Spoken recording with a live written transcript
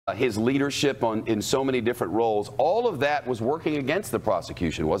his leadership in so many different roles, all of that was working against the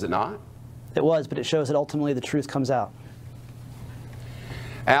prosecution, was it not? It was, but it shows that ultimately the truth comes out.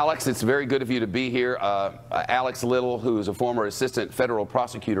 Alex, it's very good of you to be here. Alex Little, who is a former assistant federal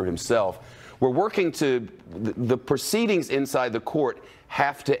prosecutor himself. We're working to, the proceedings inside the court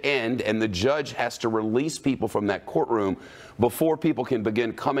have to end, and the judge has to release people from that courtroom before people can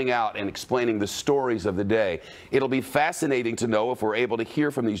begin coming out and explaining the stories of the day. It'll be fascinating to know if we're able to hear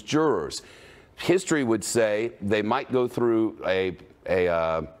from these jurors. History would say they might go through a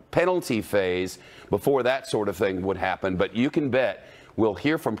penalty phase before that sort of thing would happen, but you can bet we'll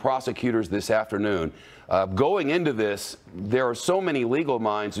hear from prosecutors this afternoon. Going into this, there are so many legal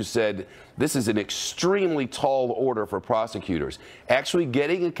minds who said this is an extremely tall order for prosecutors. Actually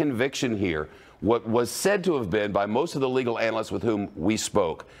getting a conviction here, what was said to have been, by most of the legal analysts with whom we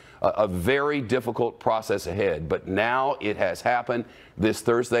spoke, a very difficult process ahead. But now it has happened this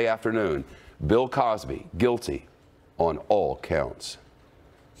Thursday afternoon. Bill Cosby, guilty on all counts.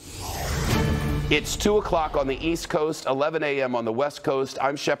 It's 2 o'clock on the East Coast, 11 a.m. on the West Coast.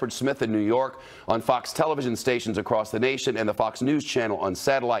 I'm Shepard Smith in New York on Fox television stations across the nation and the Fox News Channel on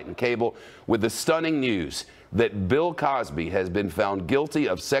satellite and cable with the stunning news that Bill Cosby has been found guilty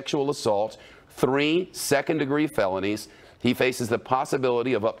of sexual assault, 3 second-degree felonies. He faces the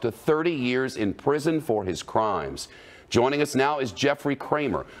possibility of up to 30 years in prison for his crimes. Joining us now is Jeffrey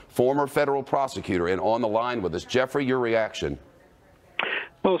Kramer, former federal prosecutor, and on the line with us. Jeffrey, your reaction?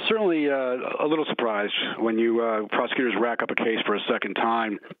 Well, certainly a little surprised when prosecutors rack up a case for a second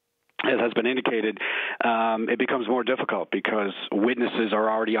time. As has been indicated, it becomes more difficult because witnesses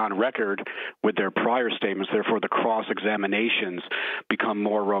are already on record with their prior statements. Therefore, the cross-examinations become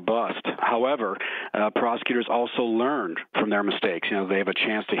more robust. However, prosecutors also learned from their mistakes. You know, they have a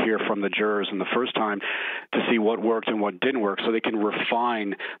chance to hear from the jurors in the first time to see what worked and what didn't work, so they can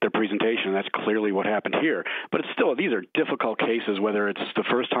refine their presentation. And that's clearly what happened here. But it's still, these are difficult cases, whether it's the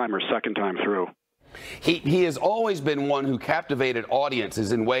first time or second time through. He has always been one who captivated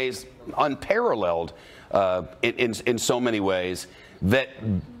audiences in ways unparalleled in so many ways.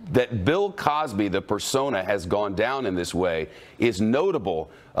 That Bill Cosby, the persona, has gone down in this way is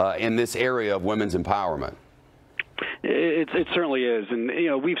notable in this area of women's empowerment. It certainly is, and you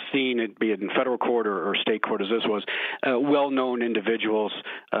know, we've seen it, be it in federal court or state court, as this was, well-known individuals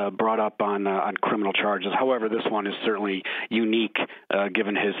brought up on criminal charges. However, this one is certainly unique,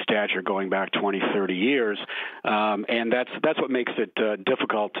 given his stature going back 20, 30 years, and that's what makes it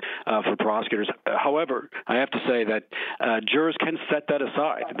difficult for prosecutors. However, I have to say that jurors can set that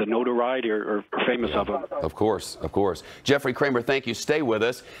aside, the notoriety or famous of them. Of course, of course. Jeffrey Kramer, thank you. Stay with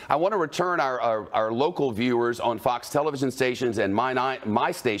us. I want to return our local viewers on Fox television stations and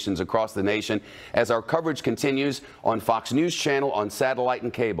my stations across the nation as our coverage continues on Fox News Channel, on satellite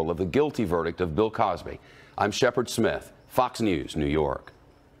and cable, of the guilty verdict of Bill Cosby. I'm Shepard Smith, Fox News, New York.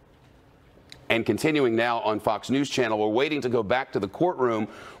 And continuing now on Fox News Channel, we're waiting to go back to the courtroom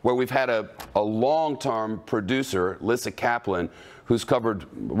where we've had a long-term producer, Lissa Kaplan, who's covered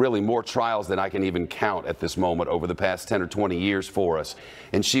really more trials than I can even count at this moment over the past 10 or 20 years for us.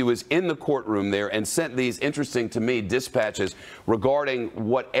 And she was in the courtroom there and sent these interesting, to me, dispatches regarding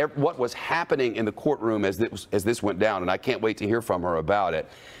what was happening in the courtroom as this went down. And I can't wait to hear from her about it.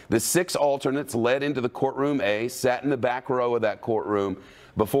 The 6 alternates led into the courtroom A, sat in the back row of that courtroom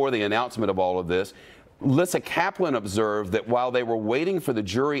before the announcement of all of this. Lissa Kaplan observed that while they were waiting for the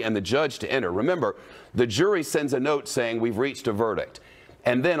jury and the judge to enter, remember, the jury sends a note saying we've reached a verdict.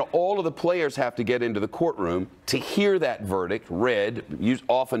 And then all of the players have to get into the courtroom to hear that verdict read, used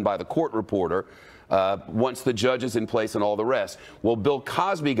often by the court reporter, once the judge is in place and all the rest. Well, Bill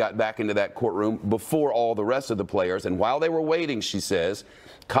Cosby got back into that courtroom before all the rest of the players. And while they were waiting, she says,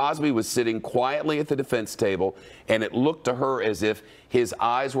 Cosby was sitting quietly at the defense table, and it looked to her as if his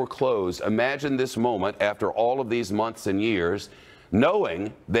eyes were closed. Imagine this moment after all of these months and years,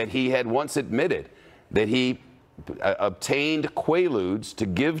 knowing that he had once admitted that he obtained quaaludes to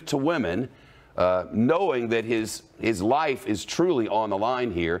give to women, knowing that his life is truly on the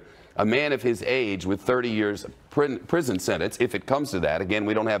line here. A man of his age with 30 years prison sentence, if it comes to that. Again,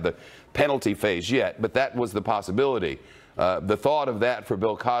 we don't have the penalty phase yet, but that was the possibility. The thought of that for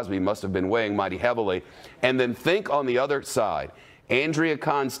Bill Cosby must have been weighing mighty heavily. And then think on the other side, Andrea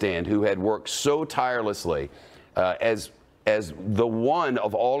Constand, who had worked so tirelessly as the one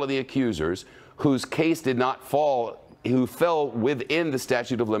of all of the accusers whose case did not fall, who fell within the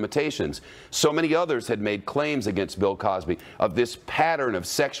statute of limitations. So many others had made claims against Bill Cosby of this pattern of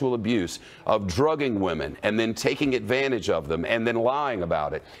sexual abuse, of drugging women and then taking advantage of them and then lying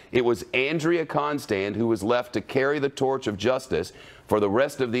about it. It was Andrea Constand who was left to carry the torch of justice for the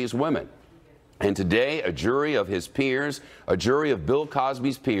rest of these women. And today, a jury of his peers, a jury of Bill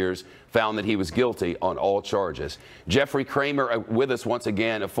Cosby's peers, found that he was guilty on all charges. Jeffrey Kramer with us once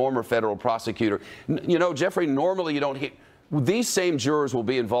again, a former federal prosecutor. You know, Jeffrey, normally you don't hear, these same jurors will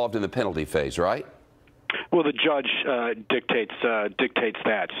be involved in the penalty phase, right? Well, the judge dictates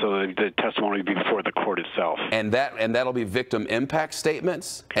that, so the testimony will be before the court itself. And that'll be victim impact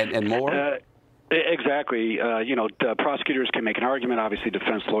statements and more? Exactly. You know, prosecutors can make an argument. Obviously,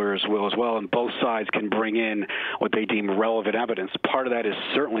 defense lawyers will as well, and both sides can bring in what they deem relevant evidence. Part of that is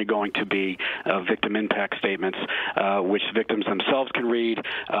certainly going to be victim impact statements, which victims themselves can read.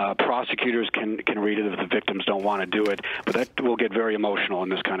 Prosecutors can read it if the victims don't want to do it. But that will get very emotional in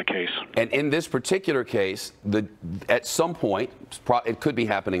this kind of case. And in this particular case, at some point, it could be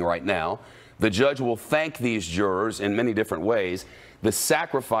happening right now, the judge will thank these jurors in many different ways. The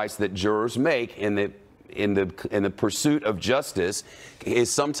sacrifice that jurors make in the pursuit of justice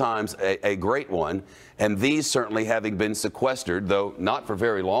is sometimes a great one, and these, certainly having been sequestered, though not for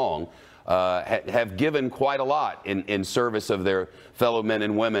very long, have given quite a lot in service of their fellow men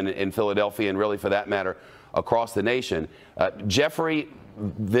and women in Philadelphia, and really, for that matter, across the nation. Jeffrey,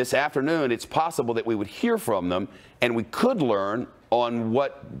 this afternoon, it's possible that we would hear from them, and we could learn on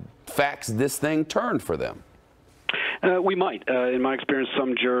what facts this thing turned for them. We might. In my experience,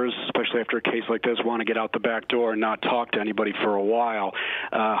 some jurors, especially after a case like this, want to get out the back door and not talk to anybody for a while.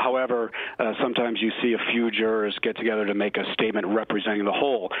 However, sometimes you see a few jurors get together to make a statement representing the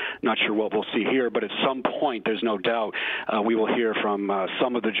whole. Not sure what we'll see here, but at some point, there's no doubt, we will hear from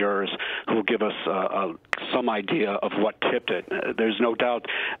some of the jurors who will give us some idea of what tipped it. There's no doubt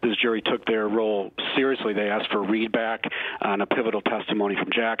this jury took their role seriously. They asked for readback on a pivotal testimony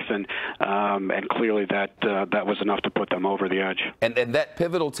from Jackson, and clearly that was enough to put them over the edge. And that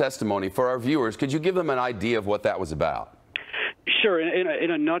pivotal testimony, for our viewers, could you give them an idea of what that was about? Sure.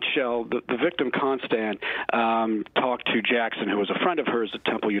 In a nutshell, the victim, Constant, talked to Jackson, who was a friend of hers at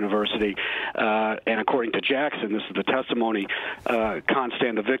Temple University. And according to Jackson, this is the testimony,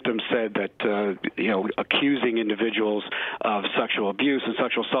 Constant, the victim, said that, accusing individuals of sexual abuse and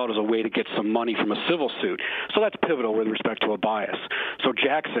sexual assault is a way to get some money from a civil suit. So that's pivotal with respect to a bias. So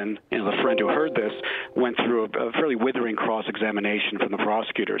Jackson, the friend who heard this, went through a fairly withering cross-examination from the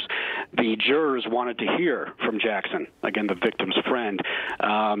prosecutors. The jurors wanted to hear from Jackson, again, the victim's friend,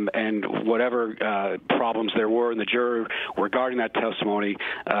 and whatever problems there were in the jury regarding that testimony,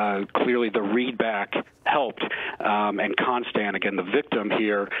 clearly the readback helped, and Constant, again, the victim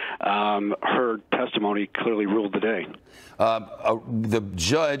here, her testimony clearly ruled the day. The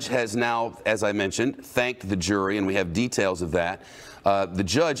judge has now, as I mentioned, thanked the jury, and we have details of that. The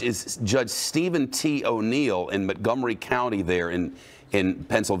judge is Judge Stephen T. O'Neill in Montgomery County there in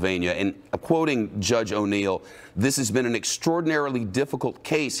Pennsylvania. And quoting Judge O'Neill, "This has been an extraordinarily difficult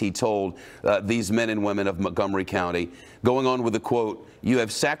case," he told these men and women of Montgomery County, going on with the quote, "You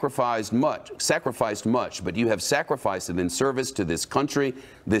have sacrificed much, but you have sacrificed it in service to this country,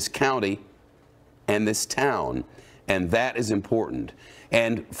 this county, and this town, and that is important."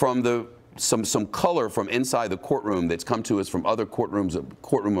 And from some color from inside the courtroom that's come to us from other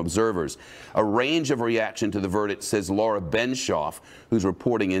courtroom observers. A range of reaction to the verdict, says Laura Benshoff, who's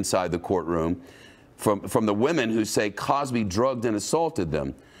reporting inside the courtroom, from the women who say Cosby drugged and assaulted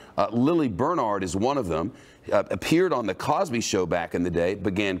them. Lily Bernard is one of them, appeared on the Cosby Show back in the day,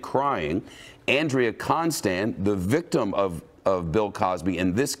 began crying. Andrea Constant, the victim of Bill Cosby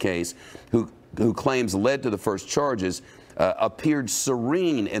in this case, who claims led to the first charges, appeared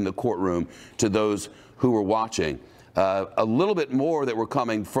serene in the courtroom to those who were watching. A little bit more that were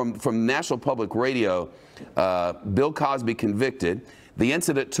coming from National Public Radio. Bill Cosby convicted. The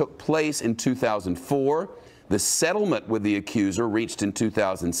incident took place in 2004. The settlement with the accuser reached in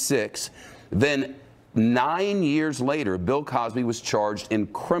 2006. Then 9 years later, Bill Cosby was charged in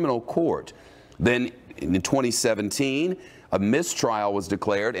criminal court. Then in 2017, a mistrial was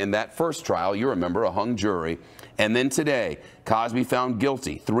declared in that first trial. You remember, a hung jury. And then today, Cosby found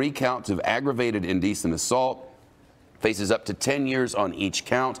guilty. 3 counts of aggravated indecent assault, faces up to 10 years on each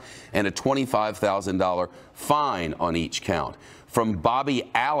count, and a $25,000 fine on each count. From Bobby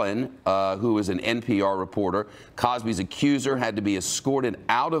Allen, who is an NPR reporter, Cosby's accuser had to be escorted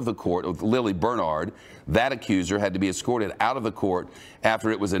out of the court, with Lily Bernard. That accuser had to be escorted out of the court after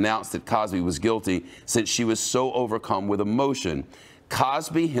it was announced that Cosby was guilty, since she was so overcome with emotion.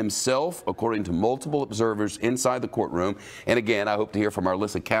 Cosby himself, according to multiple observers inside the courtroom, and again, I hope to hear from our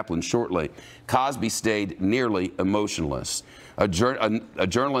Alyssa Kaplan shortly, Cosby stayed nearly emotionless. A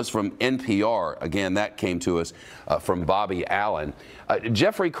journalist from NPR, again, that came to us from Bobby Allen.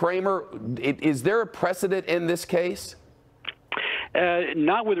 Jeffrey Kramer, is there a precedent in this case?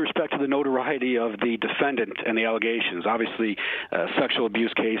 Not with respect to the notoriety of the defendant and the allegations. Obviously, sexual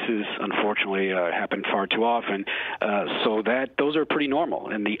abuse cases, unfortunately, happen far too often, so that those are pretty normal.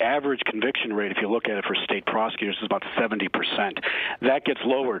 And the average conviction rate, if you look at it for state prosecutors, is about 70%. That gets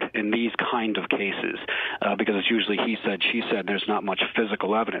lowered in these kind of cases because it's usually he said, she said. There's not much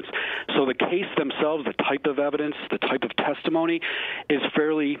physical evidence. So the case themselves, the type of evidence, the type of testimony is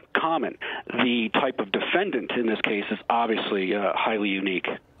fairly common. The type of defendant in this case is obviously highly unique.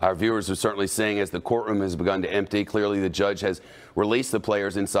 Our viewers are certainly seeing as the courtroom has begun to empty. Clearly, the judge has released the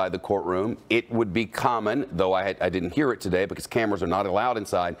players inside the courtroom. It would be common, though I didn't hear it today because cameras are not allowed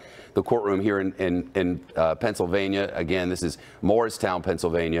inside the courtroom here in Pennsylvania. Again, this is Morristown,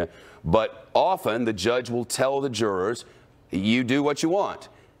 Pennsylvania. But often the judge will tell the jurors, you do what you want.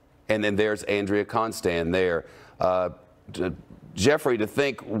 And then there's Andrea Constand there. Jeffrey, to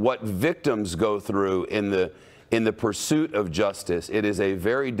think what victims go through in the pursuit of justice, it is a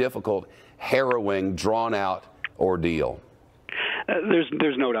very difficult, harrowing, drawn-out ordeal.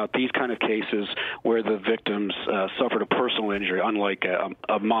 There's no doubt these kind of cases where the victims suffered a personal injury, unlike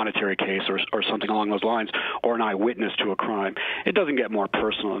a monetary case or something along those lines, or an eyewitness to a crime. It doesn't get more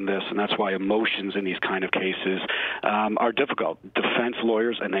personal than this, and that's why emotions in these kind of cases are difficult. Defense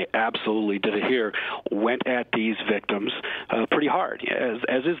lawyers, and they absolutely did it here, went at these victims pretty hard,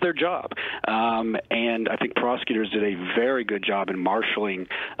 as is their job. And I think prosecutors did a very good job in marshaling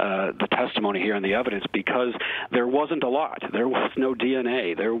the testimony here and the evidence because there wasn't a lot. There was no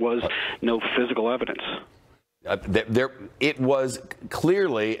DNA. There was no physical evidence. It was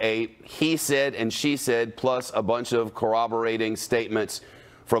clearly a he said and she said, plus a bunch of corroborating statements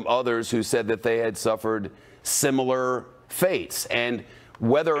from others who said that they had suffered similar fates. And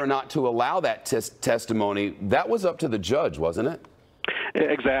whether or not to allow that testimony, that was up to the judge, wasn't it?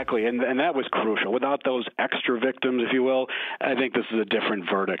 Exactly, and that was crucial. Without those extra victims, if you will, I think this is a different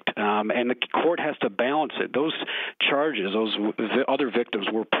verdict. And the court has to balance it. Those charges, those other victims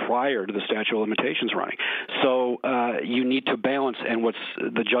were prior to the statute of limitations running. So you need to balance, and what's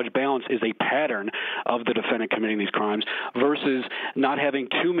the judge balance is a pattern of the defendant committing these crimes versus not having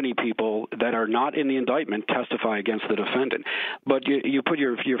too many people that are not in the indictment testify against the defendant. But you put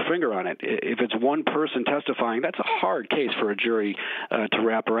your finger on it. If it's one person testifying, that's a hard case for a jury to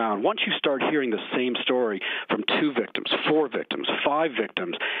wrap around. Once you start hearing the same story from 2 victims, 4 victims, 5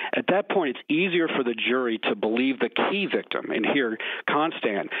 victims, at that point it's easier for the jury to believe the key victim, and here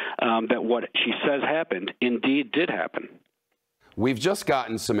Constand, that what she says happened indeed did happen. We've just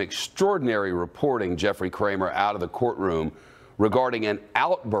gotten some extraordinary reporting, Jeffrey Kramer, out of the courtroom regarding an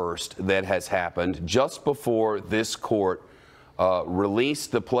outburst that has happened just before this court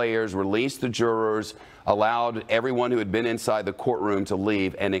released the players, released the jurors, allowed everyone who had been inside the courtroom to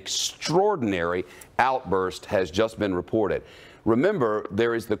leave. An extraordinary outburst has just been reported. Remember,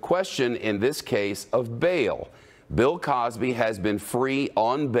 there is the question in this case of bail. Bill Cosby has been free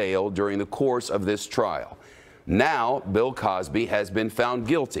on bail during the course of this trial. Now, Bill Cosby has been found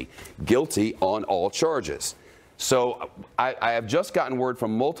guilty on all charges. So I have just gotten word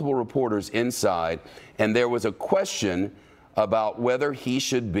from multiple reporters inside, and there was a question about whether he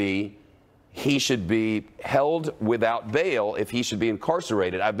should be held without bail, if he should be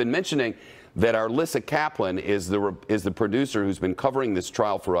incarcerated. I've been mentioning that our Lissa Kaplan is the producer who's been covering this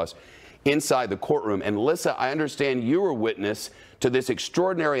trial for us inside the courtroom. And Lissa, I understand you were witness to this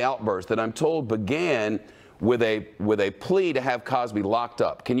extraordinary outburst that I'm told began with a plea to have Cosby locked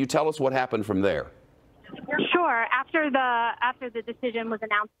up. Can you tell us what happened from there? Sure. After the decision was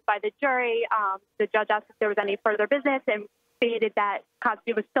announced by the jury, the judge asked if there was any further business and stated that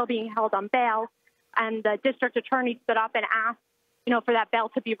Cosby was still being held on bail, and the district attorney stood up and asked, for that bail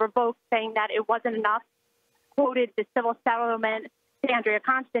to be revoked, saying that it wasn't enough. Quoted the civil settlement to Andrea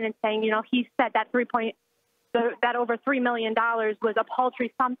Constand and saying, he said that that over $3 million was a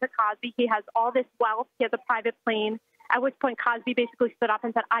paltry sum to Cosby. He has all this wealth. He has a private plane. At which point Cosby basically stood up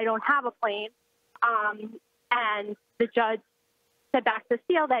and said, I don't have a plane. And the judge said back to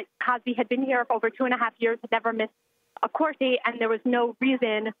Steele that Cosby had been here for over 2.5 years, had never missed a court date, and there was no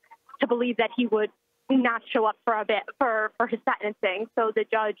reason to believe that he would not show up for his sentencing. So the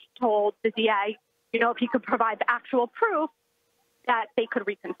judge told the DA, if he could provide the actual proof, that they could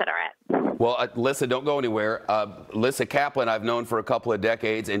reconsider it. Well, Lissa, don't go anywhere. Lissa Kaplan I've known for a couple of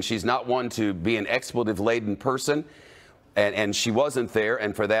decades, and she's not one to be an expletive-laden person. And she wasn't there,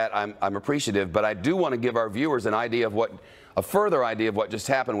 and for that I'm appreciative. But I do want to give our viewers a further idea of what just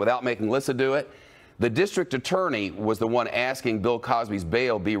happened without making Lissa do it. The district attorney was the one asking Bill Cosby's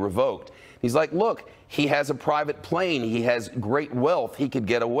bail be revoked. He's like, look, he has a private plane. He has great wealth. He could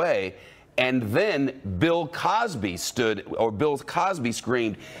get away. And then Bill Cosby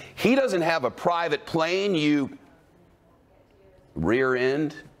screamed, "He doesn't have a private plane, you rear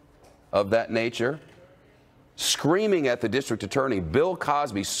end of that nature," screaming at the district attorney, Bill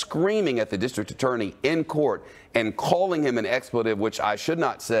Cosby screaming at the district attorney in court and calling him an expletive, which I should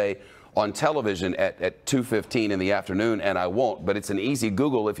not say on television at 2:15 in the afternoon, and I won't, but it's an easy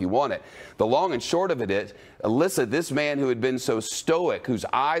Google if you want it. The long and short of it is, Alyssa, this man who had been so stoic, whose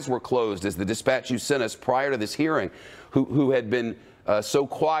eyes were closed, as the dispatch you sent us prior to this hearing, who had been so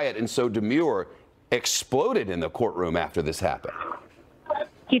quiet and so demure, exploded in the courtroom after this happened.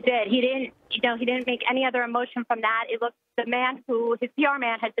 He did. He didn't make any other emotion from that. It looked, the man who, his PR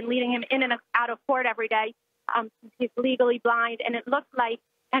man, had been leading him in and out of court every day. He's legally blind, and it looked like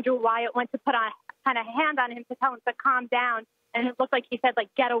Andrew Wyatt went to put a kind of hand on him to tell him to calm down, and it looked like he said,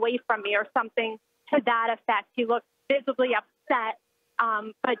 like, "Get away from me," or something to that effect. He looked visibly upset,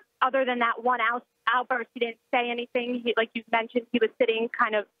 but other than that one outburst, he didn't say anything. He, like you mentioned, he was sitting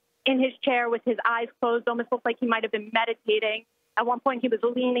kind of in his chair with his eyes closed, almost looked like he might have been meditating. At one point, he was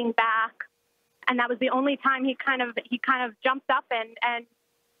leaning back, and that was the only time he kind of jumped up and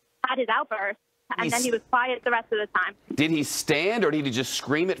had his outburst. And then he was quiet the rest of the time. Did he stand, or did he just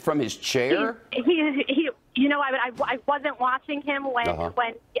scream it from his chair? He you know, I wasn't watching him when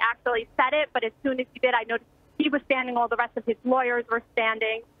he actually said it, but as soon as he did, I noticed he was standing. All the rest of his lawyers were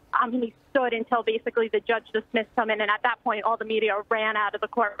standing. And he stood until basically the judge dismissed him, and at that point, all the media ran out of the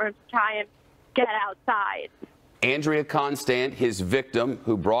courtroom to try and get outside. Andrea Constand, his victim,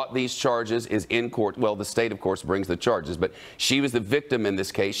 who brought these charges, is in court. Well, the state, of course, brings the charges, but she was the victim in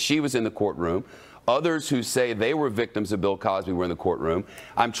this case. She was in the courtroom. Others who say they were victims of Bill Cosby were in the courtroom.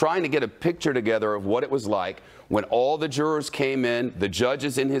 I'm trying to get a picture together of what it was like when all the jurors came in, the judge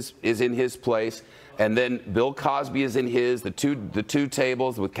is in his place, and then Bill Cosby is in his. The two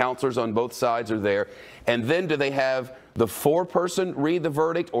tables with counselors on both sides are there. And then do they have the foreperson read the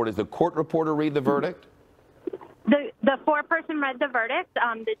verdict, or does the court reporter read the verdict? The foreperson read the verdict.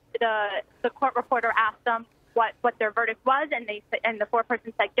 The court reporter asked them what their verdict was, and the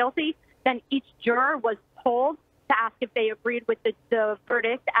foreperson said guilty. Then each juror was told to ask if they agreed with the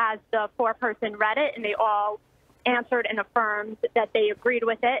verdict as the foreperson read it, and they all answered and affirmed that they agreed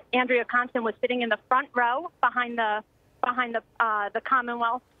with it. Andrea Constand was sitting in the front row behind the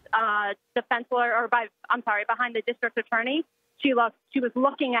Commonwealth defense lawyer, or behind the district attorney. She was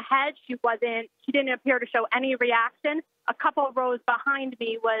looking ahead. She didn't appear to show any reaction. A couple of rows behind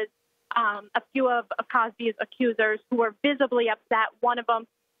me was a few of Cosby's accusers who were visibly upset. One of them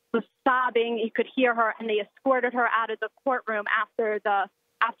was sobbing. You could hear her, and they escorted her out of the courtroom after the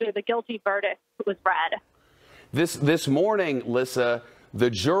guilty verdict was read. This morning, Lissa, the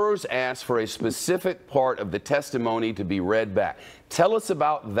jurors asked for a specific part of the testimony to be read back. Tell us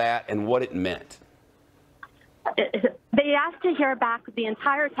about that and what it meant. They asked to hear back the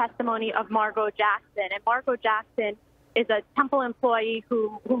entire testimony of Margot Jackson, and Margot Jackson is a Temple employee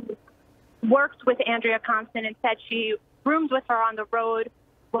who worked with Andrea Constand and said she roomed with her on the road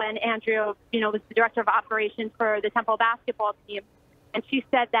when Andrea, was the director of operations for the Temple basketball team. And she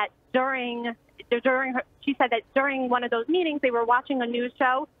said that during one of those meetings, they were watching a news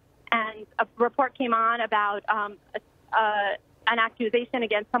show, and a report came on about an accusation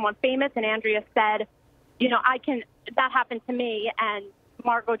against someone famous, and Andrea said, that happened to me. And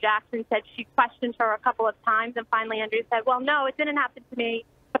Margot Jackson said she questioned her a couple of times, and finally Andrea said, well, no, it didn't happen to me,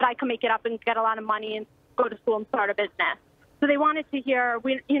 but I can make it up and get a lot of money and go to school and start a business. So they wanted to hear,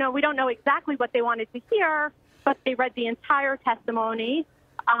 we don't know exactly what they wanted to hear, but they read the entire testimony.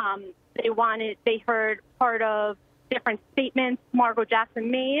 They heard part of different statements Margot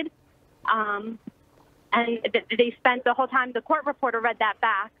Jackson made, and they spent the whole time, the court reporter read that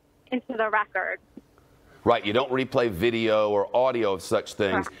back into the record. Right. You don't replay video or audio of such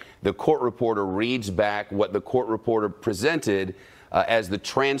things. Correct. The court reporter reads back what the court reporter presented as the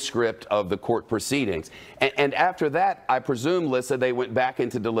transcript of the court proceedings. And after that, I presume, Lissa, they went back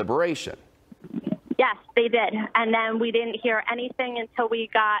into deliberation. Yes, they did. And then we didn't hear anything until we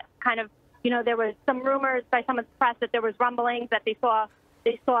got kind of, there was some rumors by some of the press that there was rumblings that they saw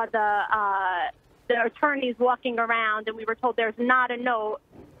the attorneys walking around, and we were told there's not a note.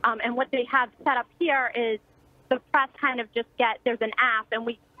 And what they have set up here is the press kind of there's an app, and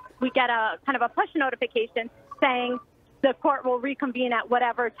we get a kind of a push notification saying the court will reconvene at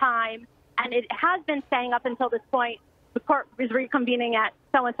whatever time. And it has been saying up until this point, the court is reconvening at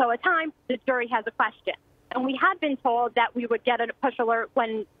so-and-so a time, the jury has a question. And we had been told that we would get a push alert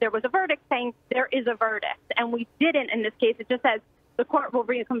when there was a verdict saying there is a verdict. And we didn't in this case. It just says the court will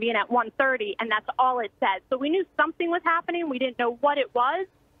reconvene at 1:30, and that's all it says. So we knew something was happening. We didn't know what it was.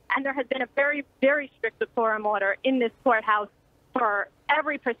 And there has been a very, very strict decorum order in this courthouse for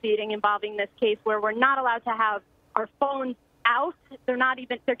every proceeding involving this case, where we're not allowed to have our phones out. They're not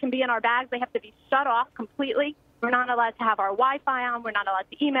even, they can be in our bags. They have to be shut off completely. We're not allowed to have our Wi-Fi on. We're not allowed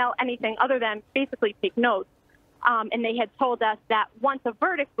to email anything other than basically take notes. And they had told us that once a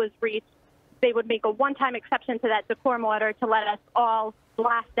verdict was reached, they would make a one-time exception to that decorum order to let us all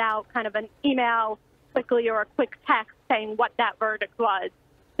blast out kind of an email quickly or a quick text saying what that verdict was.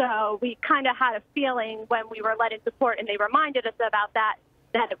 So we kind of had a feeling when we were led into court and they reminded us about that,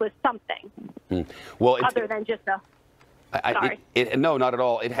 that it was something Well, other than just a... Sorry. No, not at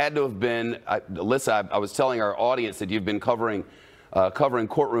all. It had to have been, Alyssa, I was telling our audience that you've been covering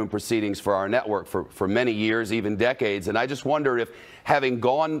courtroom proceedings for our network for many years, even decades. And I just wondered if, having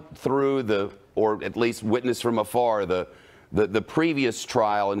gone through or at least witnessed from afar, the previous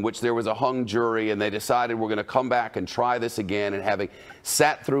trial in which there was a hung jury and they decided we're going to come back and try this again, and having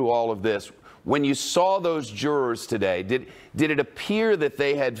sat through all of this, when you saw those jurors today, did it appear that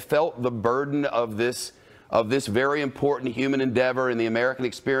they had felt the burden of this very important human endeavor in the American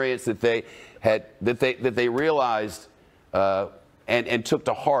experience, that they realized and took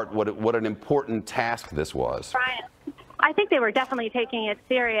to heart what an important task this was? Brian, I think they were definitely taking it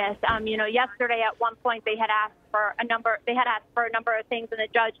serious. You know, yesterday at one point they had asked for a number of things, and the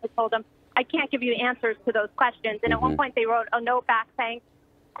judge had told them, "I can't give you answers to those questions." And at one point they wrote a note back saying,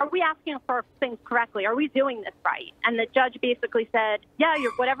 "Are we asking for things correctly? Are we doing this right?" And the judge basically said, "Yeah,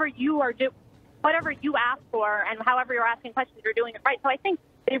 whatever you ask for and however you're asking questions, you're doing it right." So I think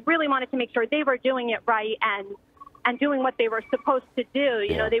they really wanted to make sure they were doing it right and doing what they were supposed to do.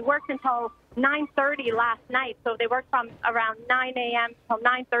 You know, they worked until 9:30 last night, so they worked from around 9 a.m. till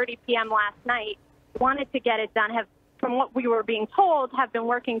 9:30 p.m. last night. Wanted to get it done. From what we were being told, have been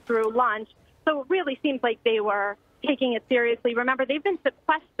working through lunch. So it really seems like they were taking it seriously. Remember, they've been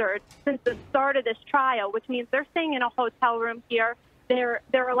sequestered since the start of this trial, which means they're staying in a hotel room here. They're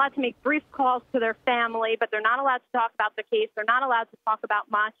allowed to make brief calls to their family, but they're not allowed to talk about the case. They're not allowed to talk about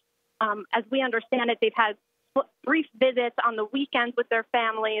much. As we understand it, they've had brief visits on the weekends with their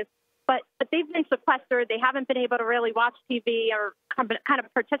families, but they've been sequestered. They haven't been able to really watch TV or kind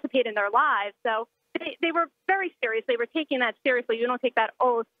of participate in their lives. So they were very serious. They were taking that seriously. You don't take that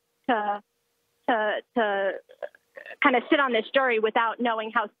oath to kind of sit on this jury without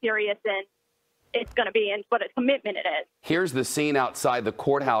knowing how serious and it's going to be and what a commitment it is. Here's the scene outside the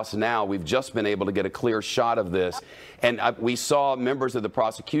courthouse now. We've just been able to get a clear shot of this. And we saw members of the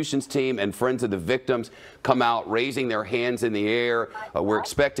prosecution's team and friends of the victims come out raising their hands in the air. We're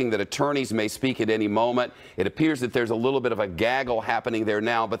expecting that attorneys may speak at any moment. It appears that there's a little bit of a gaggle happening there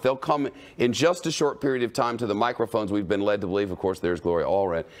now, but they'll come in just a short period of time to the microphones. We've been led to believe, of course, there's Gloria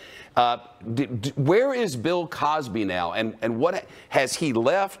Allred. Where is Bill Cosby now, and what has he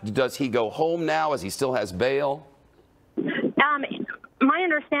left? Does he go home now as he still has bail? My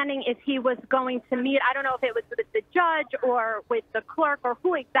understanding is he was going to meet, I don't know if it was with the judge or with the clerk or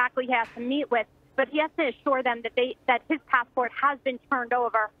who exactly he has to meet with, but he has to assure them that his passport has been turned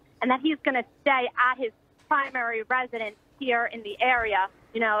over and that he's going to stay at his primary residence here in the area.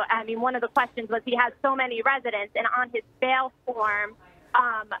 You know, I mean, one of the questions was he has so many residents, and on his bail form,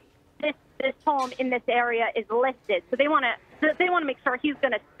 this home in this area is listed. So they want to make sure he's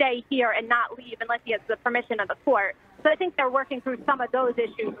going to stay here and not leave unless he has the permission of the court. So I think they're working through some of those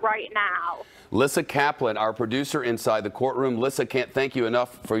issues right now. Lissa Kaplan, our producer inside the courtroom. Lissa, can't thank you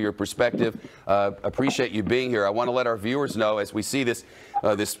enough for your perspective. Appreciate you being here. I want to let our viewers know, as we see this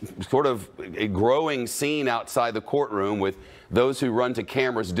sort of a growing scene outside the courtroom with those who run to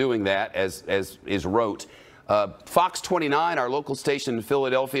cameras doing that, as is rote. Fox 29, our local station in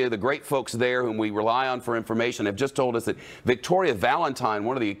Philadelphia, the great folks there whom we rely on for information, have just told us that Victoria Valentine,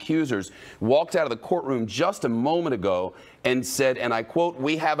 one of the accusers, walked out of the courtroom just a moment ago and said, and I quote,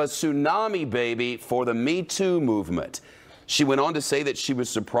 "We have a tsunami, baby, for the Me Too movement." She went on to say that she was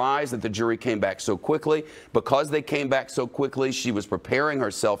surprised that the jury came back so quickly. Because they came back so quickly, she was preparing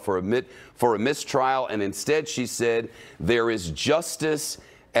herself for a mistrial, and instead she said, "There is justice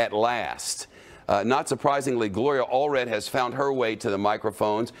at last." Not surprisingly, Gloria Allred has found her way to the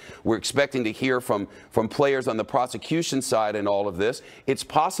microphones. We're expecting to hear from players on the prosecution side in all of this. It's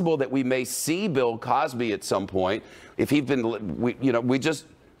possible that we may see Bill Cosby at some point. If he's been, we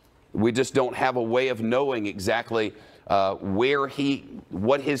just don't have a way of knowing exactly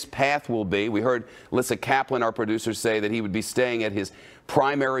what his path will be. We heard Lissa Kaplan, our producer, say that he would be staying at his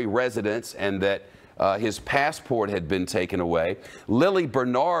primary residence and that his passport had been taken away. Lily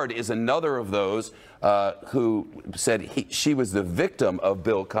Bernard is another of those who said she was the victim of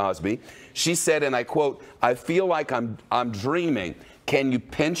Bill Cosby. She said, and I quote, "I feel like I'm dreaming." Can you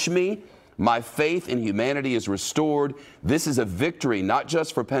pinch me? My faith in humanity is restored. This is a victory, not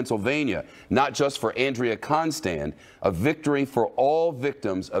just for Pennsylvania, not just for Andrea Constand, a victory for all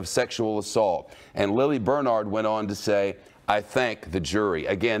victims of sexual assault. And Lily Bernard went on to say, I thank the jury.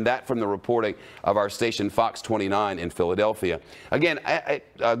 Again, that from the reporting of our station Fox 29 in Philadelphia. Again,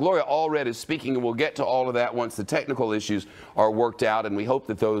 Gloria Allred is speaking, and we'll get to all of that once the technical issues are worked out, and we hope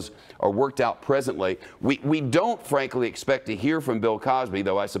that those are worked out presently. We don't, frankly, expect to hear from Bill Cosby,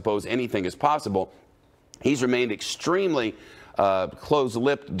 though I suppose anything is possible. He's remained extremely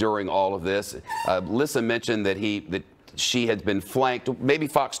close-lipped during all of this. Lissa mentioned that she had been flanked, maybe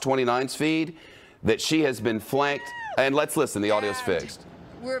Fox 29's feed, that she has been flanked. And let's listen, the audio's fixed.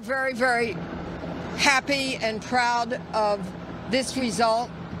 We're very, very happy and proud of this result.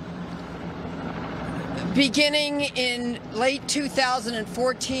 Beginning in late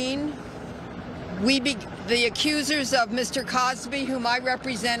 2014, the accusers of Mr. Cosby, whom I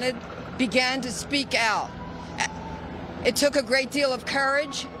represented, began to speak out. It took a great deal of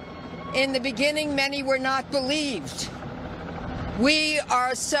courage. In the beginning, many were not believed. We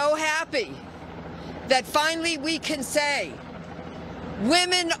are so happy that finally we can say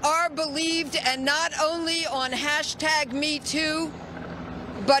women are believed, and not only on #MeToo,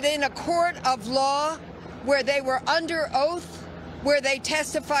 but in a court of law where they were under oath, where they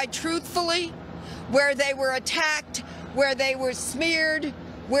testified truthfully, where they were attacked, where they were smeared,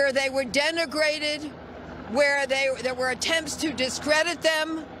 where they were denigrated, where there were attempts to discredit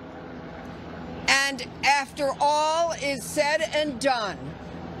them. And after all is said and done,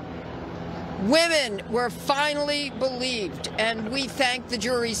 women were finally believed, and we thank the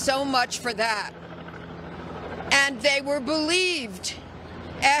jury so much for that. And they were believed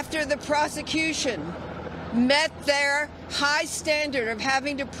after the prosecution met their high standard of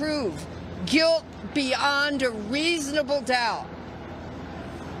having to prove guilt beyond a reasonable doubt.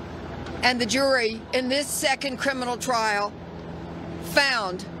 And the jury in this second criminal trial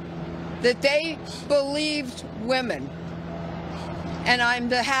found that they believed women. And I'm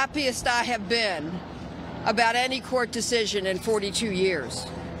the happiest I have been about any court decision in 42 years.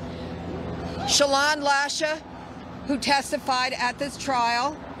 Shalon Lasha, who testified at this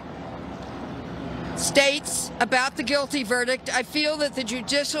trial, states about the guilty verdict, I feel that the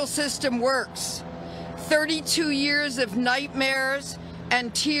judicial system works. 32 years of nightmares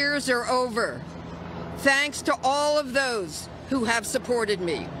and tears are over, thanks to all of those who have supported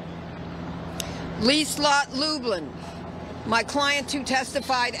me. Lieslot Lublin, my client who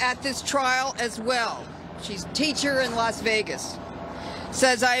testified at this trial as well, she's a teacher in Las Vegas,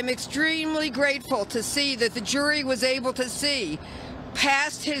 says, I am extremely grateful to see that the jury was able to see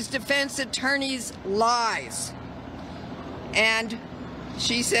past his defense attorney's lies. And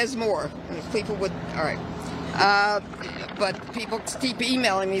she says more. If people would, all right. But people keep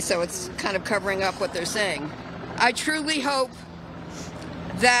emailing me, so it's kind of covering up what they're saying. I truly hope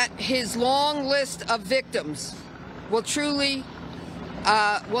that his long list of victims will truly,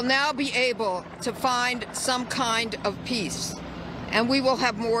 will now be able to find some kind of peace. And we will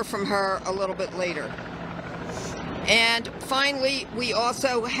have more from her a little bit later. And finally, we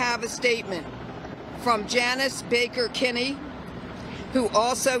also have a statement from Janice Baker Kinney, who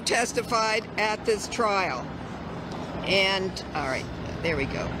also testified at this trial. And, all right, there we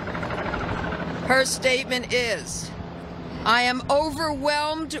go. Her statement is, I am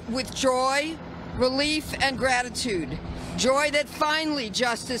overwhelmed with joy, relief, and gratitude. Joy that finally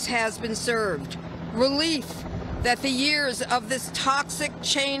justice has been served. Relief that the years of this toxic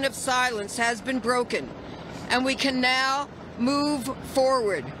chain of silence has been broken, and we can now move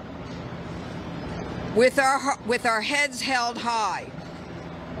forward with our heads held high.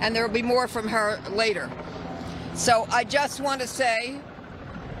 And there will be more from her later. So I just want to say,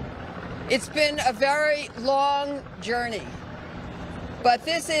 it's been a very long journey, but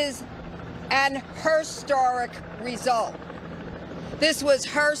this is an historic result. This was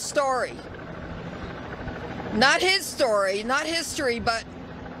her story. Not his story, not history, but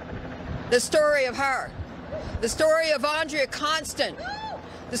the story of her. The story of Andrea Constand.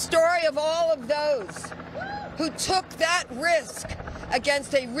 The story of all of those who took that risk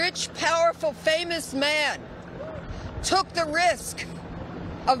against a rich, powerful, famous man. Took the risk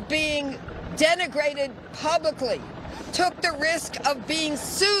of being denigrated publicly. Took the risk of being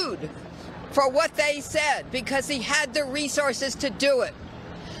sued for what they said because he had the resources to do it.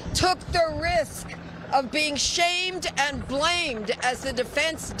 Took the risk of being shamed and blamed as the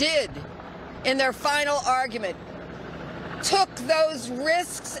defense did in their final argument. Took those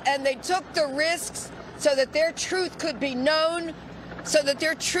risks, and they took the risks so that their truth could be known, so that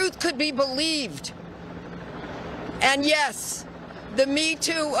their truth could be believed. And yes, the Me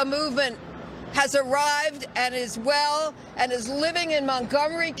Too movement has arrived and is well and is living in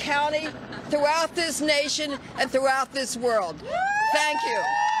Montgomery County, throughout this nation, and throughout this world. Thank you.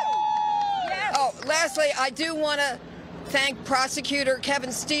 Oh, lastly, I do want to thank Prosecutor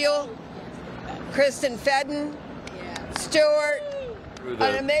Kevin Steele, Kristen Fedden, Stewart,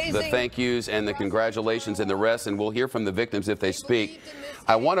 an amazing... The thank yous and the congratulations and the rest, and we'll hear from the victims if they speak.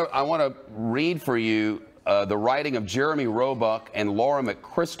 I want to read for you the writing of Jeremy Roebuck and Laura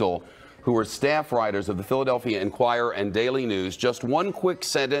McChrystal, who were staff writers of the Philadelphia Inquirer and Daily News. Just one quick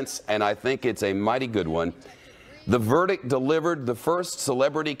sentence, and I think it's a mighty good one. The verdict delivered the first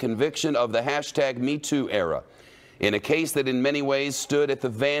celebrity conviction of the hashtag #MeToo era in a case that in many ways stood at the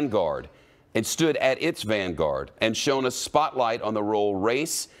vanguard. It stood at its vanguard and shone a spotlight on the role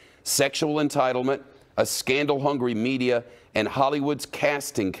race, sexual entitlement, a scandal-hungry media, and Hollywood's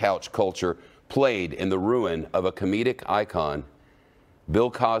casting couch culture played in the ruin of a comedic icon. Bill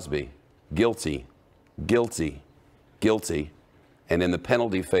Cosby, guilty, guilty, guilty, and in the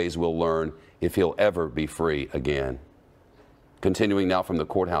penalty phase we'll learn if he'll ever be free again. Continuing now from the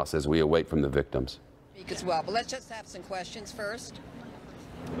courthouse as we await from the victims. As well, but let's just have some questions first.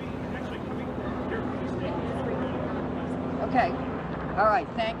 Okay. All right.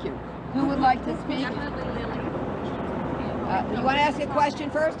 Thank you. Who would like to speak? You want to ask a question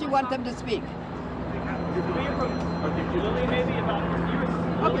first? Or you want them to speak?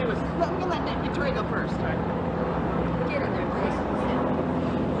 Okay. We'll let Victoria go first. Get in there,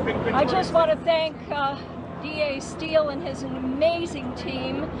 please. I just want to thank DA Steele and his amazing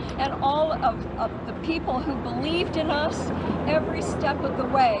team and all of the people who believed in us every step of the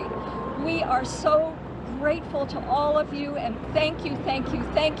way. We are so grateful to all of you, and thank you, thank you,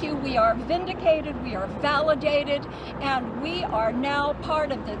 thank you. We are vindicated, we are validated, and we are now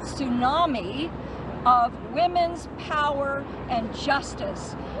part of the tsunami of women's power and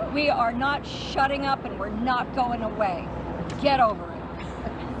justice. We are not shutting up, and we're not going away. Get over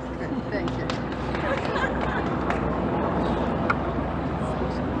it. Thank you.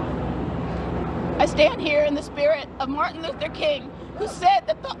 I stand here in the spirit of Martin Luther King, who said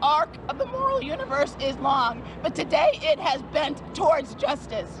that the arc of the moral universe is long, but today it has bent towards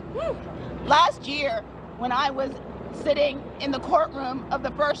justice. Last year, when I was sitting in the courtroom of the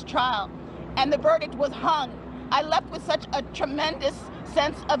first trial and the verdict was hung, I left with such a tremendous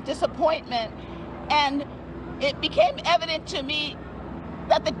sense of disappointment, and it became evident to me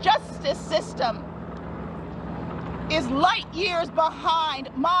that the justice system is light years behind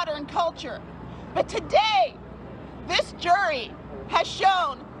modern culture. But today, this jury has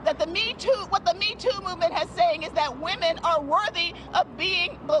shown that what the Me Too movement has saying is that women are worthy of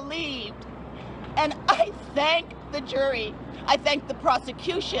being believed. And I thank the jury. I thank the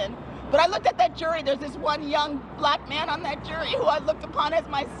prosecution. But I looked at that jury, there's this one young black man on that jury who I looked upon as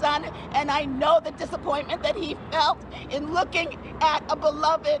my son, and I know the disappointment that he felt in looking at a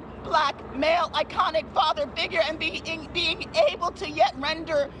beloved black male iconic father figure and being able to yet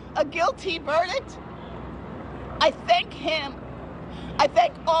render a guilty verdict. I thank him. I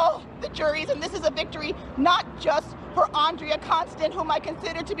thank all the juries, and this is a victory not just for Andrea Constant, whom I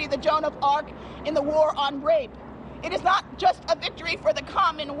consider to be the Joan of Arc in the war on rape. It is not just a victory for the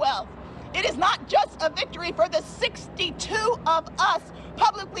Commonwealth. It is not just a victory for the 62 of us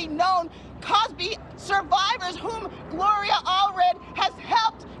publicly known Cosby survivors whom Gloria Allred has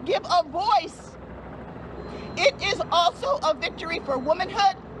helped give a voice. It is also a victory for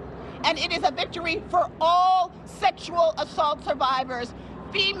womanhood, and it is a victory for all sexual assault survivors,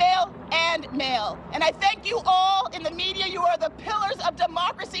 female and male. And I thank you all in the media. You are the pillars of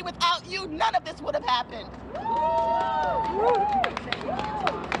democracy. Without you, none of this would have happened.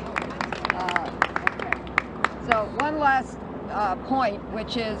 So one last point,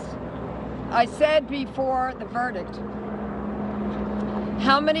 which is, I said before the verdict,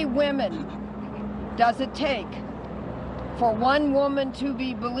 how many women does it take for one woman to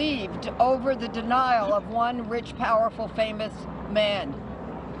be believed over the denial of one rich, powerful, famous man?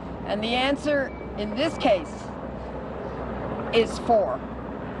 And the answer in this case is 4.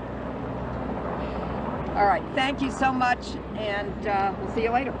 All right, thank you so much, and we'll see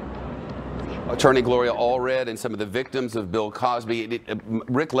you later. Attorney Gloria Allred and some of the victims of Bill Cosby.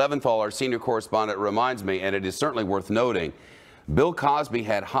 Rick Leventhal, our senior correspondent, reminds me, and it is certainly worth noting, Bill Cosby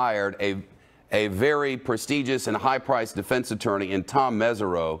had hired a very prestigious and high-priced defense attorney in Tom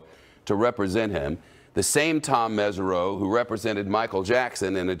Mesereau to represent him. The same Tom Mesereau who represented Michael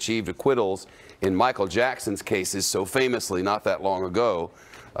Jackson and achieved acquittals in Michael Jackson's cases so famously not that long ago.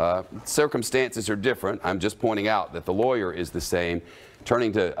 Circumstances are different. I'm just pointing out that the lawyer is the same.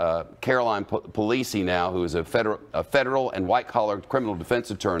 Turning to Caroline Polisi now, who is a federal and white-collar criminal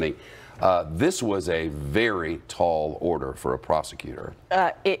defense attorney. This was a very tall order for a prosecutor.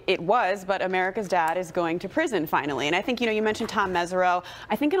 It was, but America's dad is going to prison finally. And I think, you mentioned Tom Mesereau.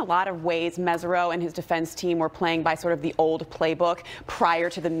 I think in a lot of ways, Mesereau and his defense team were playing by sort of the old playbook prior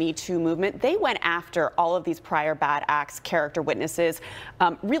to the Me Too movement. They went after all of these prior bad acts, character witnesses,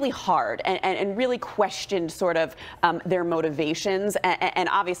 really hard and really questioned sort of their motivations and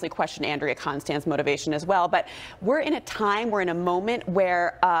obviously questioned Andrea Constand's motivation as well. But we're in a time, we're in a moment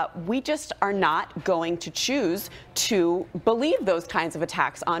where we just are not going to choose to believe those kinds of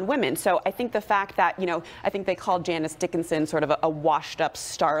attacks on women. So I think the fact that, I think they called Janice Dickinson sort of a washed-up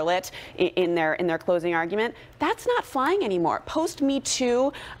starlet in their closing argument. That's not flying anymore. Post Me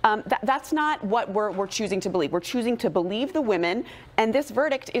Too, that's not what we're choosing to believe. We're choosing to believe the women, and this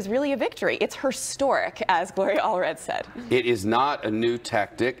verdict is really a victory. It's historic, as Gloria Allred said. It is not a new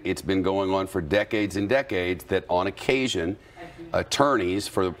tactic. It's been going on for decades and decades that on occasion attorneys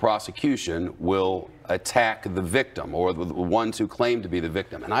for the prosecution will attack the victim or the ones who claim to be the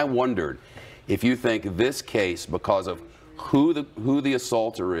victim. And I wondered if you think this case, because of who the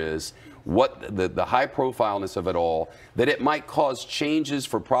assaulter is, what the high profileness of it all, that it might cause changes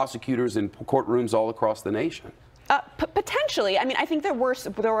for prosecutors in courtrooms all across the nation. Potentially. I mean, I think there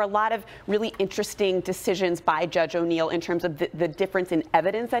were a lot of really interesting decisions by Judge O'Neill in terms of the difference in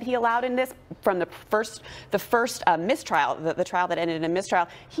evidence that he allowed in this. From the first mistrial, the trial that ended in a mistrial,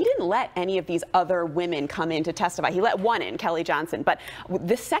 he didn't let any of these other women come in to testify. He let one in, Kelly Johnson. But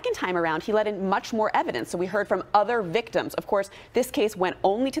the second time around, he let in much more evidence. So we heard from other victims. Of course, this case went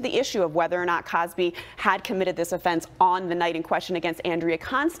only to the issue of whether or not Cosby had committed this offense on the night in question against Andrea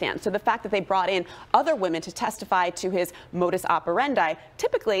Constand. So the fact that they brought in other women to testify to his modus operandi,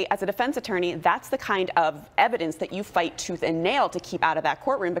 typically as a defense attorney, that's the kind of evidence that you fight tooth and nail to keep out of that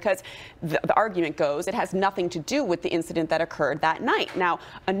courtroom, because the argument goes it has nothing to do with the incident that occurred that night. Now,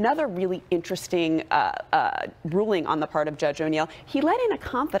 another really interesting ruling on the part of Judge O'Neill, he let in a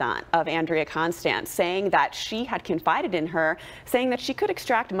confidant of Andrea Constand, saying that she had confided in her, saying that she could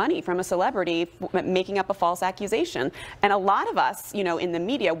extract money from a celebrity making up a false accusation. And a lot of us, in the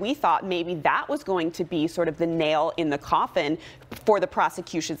media, we thought maybe that was going to be sort of the nail in the coffin for the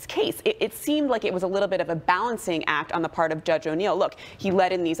prosecution's case. It seemed like it was a little bit of a balancing act on the part of Judge O'Neill. Look, he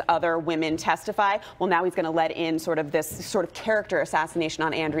let in these other women testify. Well, now he's going to let in sort of this sort of character assassination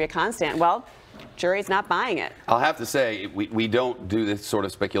on Andrea Constand. Well, jury's not buying it. I'll have to say, we don't do this sort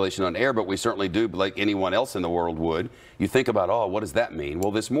of speculation on air, but we certainly do, like anyone else in the world would. You think about, oh, what does that mean?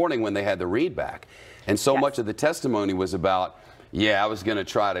 Well, this morning when they had the read back, and so much of the testimony was about, yeah, I was going to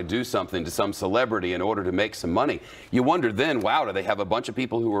try to do something to some celebrity in order to make some money. You wonder then, wow, do they have a bunch of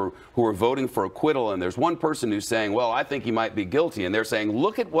people who are voting for acquittal, and there's one person who's saying, well, I think he might be guilty, and they're saying,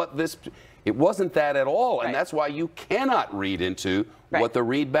 look at what this, it wasn't that at all, and that's why you cannot read into what the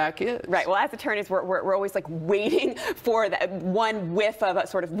read back is. Right. Well, as attorneys, we're always like waiting for that one whiff of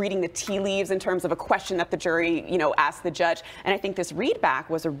sort of reading the tea leaves in terms of a question that the jury, asked the judge. And I think this read back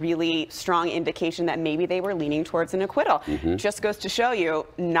was a really strong indication that maybe they were leaning towards an acquittal. Just goes to show you,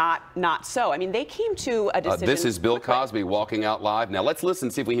 not so. I mean, they came to a decision. This is Bill Cosby walking out live. Now let's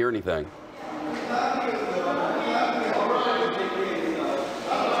listen, see if we hear anything.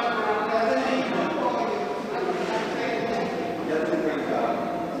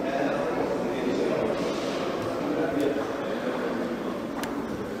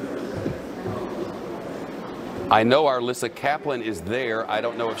 I know our Lissa Kaplan is there. I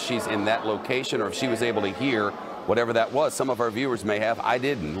don't know if she's in that location or if she was able to hear whatever that was. Some of our viewers may have. I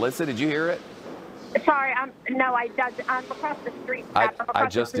didn't. Lissa, did you hear it? Sorry, no, I'm across the street. I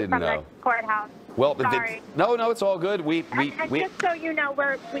just didn't know. The courthouse. Well, sorry. No, it's all good. And just so you know,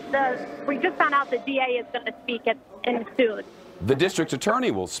 we just found out the DA is going to speak soon. The district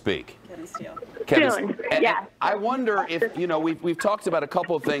attorney will speak. Kevin Steele. Soon, yeah. I wonder if, we've talked about a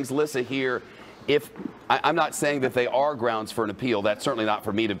couple of things, Lissa, here. If I'm not saying that they are grounds for an appeal, that's certainly not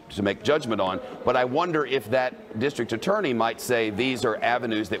for me to make judgment on, but I wonder if that district attorney might say these are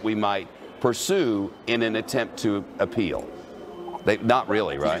avenues that we might pursue in an attempt to appeal. Not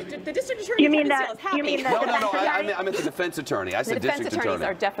really, right? The district attorney, you mean that? You mean no, I meant the defense attorney. I said district attorney. The defense attorneys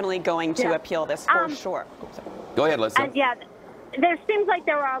are definitely going to appeal this for sure. Go ahead, Lissa. Yeah. There seems like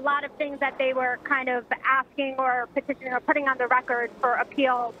there were a lot of things that they were kind of asking or petitioning or putting on the record for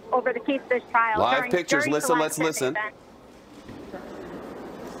appeal over the case of this trial. Live pictures, Lissa, let's listen.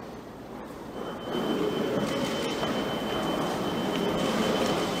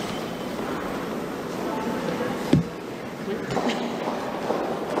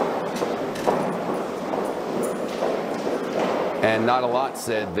 And not a lot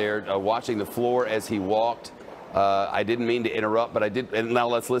said there, watching the floor as he walked. I didn't mean to interrupt, but I did. And now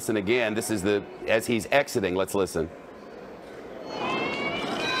let's listen again. This is as he's exiting. Let's listen.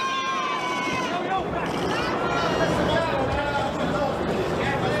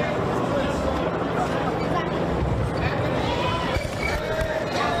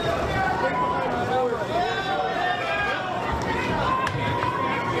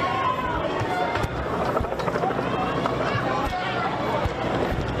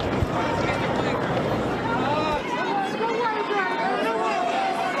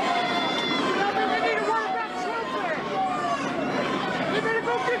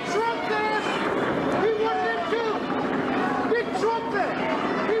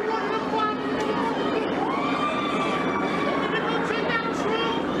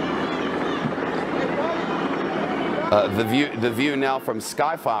 The view now from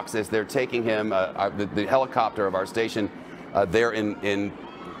Sky Fox as they're taking him, the helicopter of our station, there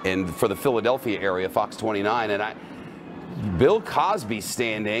for the Philadelphia area, Fox 29, and Bill Cosby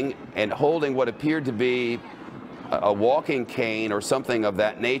standing and holding what appeared to be a walking cane or something of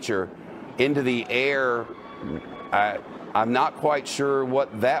that nature into the air. I'm not quite sure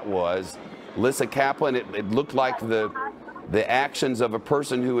what that was. Lissa Kaplan, it looked like the actions of a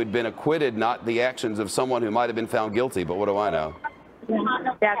person who had been acquitted, not the actions of someone who might have been found guilty, but what do I know?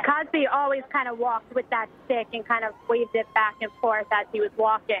 Yeah, Cosby always kind of walked with that stick and kind of waved it back and forth as he was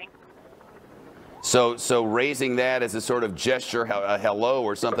walking. So raising that as a sort of gesture, a hello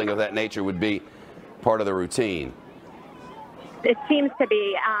or something of that nature would be part of the routine. It seems to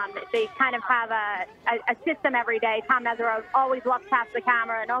be. They kind of have a system every day. Tom Mesereau always walks past the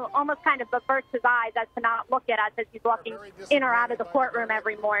camera and almost kind of averts his eyes as to not look at us as he's walking in or out of the courtroom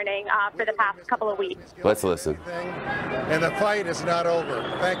every morning for the past couple of weeks. Let's listen. And the fight is not over.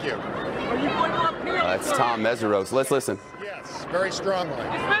 Thank you. That's Tom Mesereau. So let's listen. Yes, very strongly.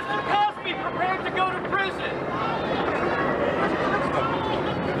 Is Mr. Cosby prepared to go to prison?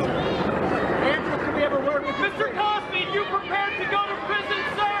 Andrew, can we have a word with Mr. Cosby? You prepared to go to prison,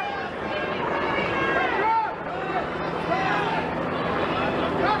 sir?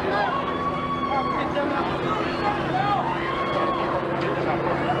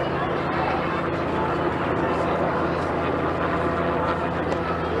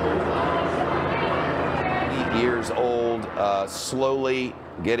 Years old, slowly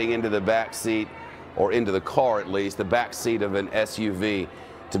getting into the back seat, or into the car at least, the back seat of an SUV,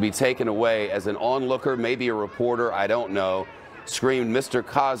 to be taken away as an onlooker, maybe a reporter, I don't know, screamed, "Mr.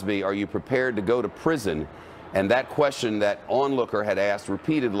 Cosby, are you prepared to go to prison?" And that question that onlooker had asked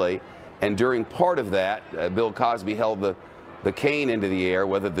repeatedly, and during part of that, Bill Cosby held the cane into the air.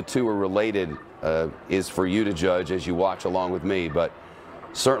 Whether the two are related is for you to judge as you watch along with me, but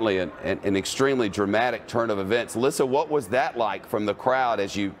certainly an extremely dramatic turn of events. Lissa, what was that like from the crowd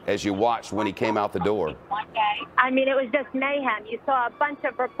as you watched when he came out the door? I mean, it was just mayhem. You saw a bunch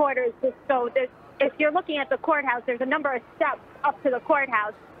of reporters just go. If you're looking at the courthouse, there's a number of steps up to the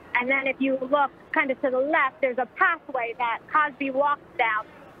courthouse. And then if you look kind of to the left, there's a pathway that Cosby walks down.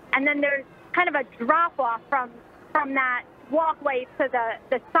 And then there's kind of a drop-off from that walkway to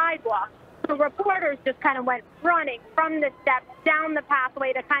the sidewalk. So reporters just kind of went running from the steps down the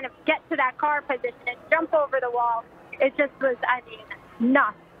pathway to kind of get to that car position and jump over the wall. It just was, I mean,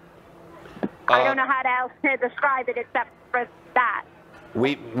 nuts. I don't know how else to describe it except for that.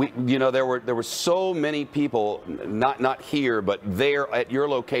 You know, there were so many people, not here, but there at your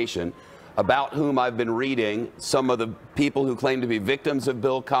location, about whom I've been reading, some of the people who claim to be victims of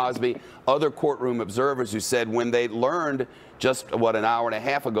Bill Cosby, other courtroom observers who said when they learned just, an hour and a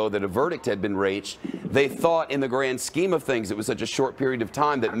half ago that a verdict had been reached, they thought in the grand scheme of things it was such a short period of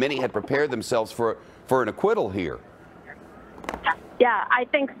time that many had prepared themselves for an acquittal here. Yeah, I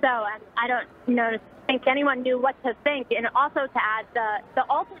think so, and I don't think anyone knew what to think. And also to add, the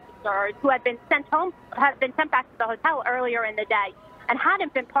alternate jurors who had been sent back to the hotel earlier in the day and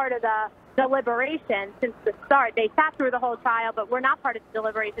hadn't been part of the deliberation since the start. They sat through the whole trial, but were not part of the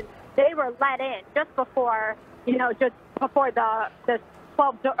deliberation. They were let in just before the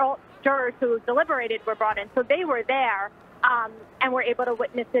 12 jurors who deliberated were brought in. So they were there and were able to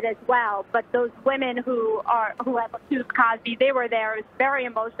witness it as well. But those women who have accused Cosby, they were there. It was very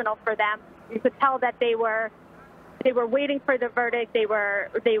emotional for them. You could tell that they were waiting for the verdict. They were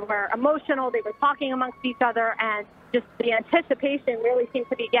emotional. They were talking amongst each other, and just the anticipation really seemed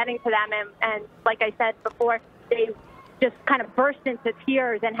to be getting to them. And like I said before, they just kind of burst into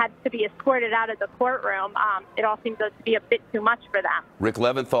tears and had to be escorted out of the courtroom. It all seemed to be a bit too much for them. Rick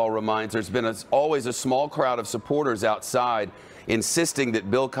Leventhal reminds there's been always a small crowd of supporters outside insisting that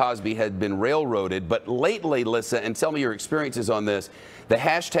Bill Cosby had been railroaded. But lately, Lissa, and tell me your experiences on this, the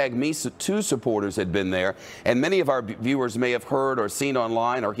hashtag #MeToo supporters had been there, and many of our viewers may have heard or seen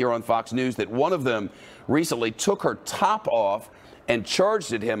online or here on Fox News that one of them recently took her top off and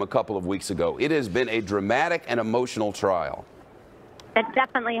charged at him a couple of weeks ago. It has been a dramatic and emotional trial. It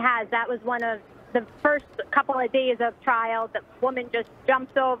definitely has. That was one of the first couple of days of trial. The woman just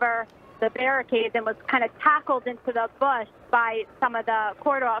jumped over the barricades and was kind of tackled into the bush by some of the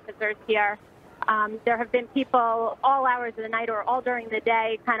court officers here. There have been people all hours of the night or all during the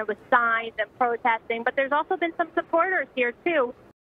day kind of with signs and protesting, but there's also been some supporters here too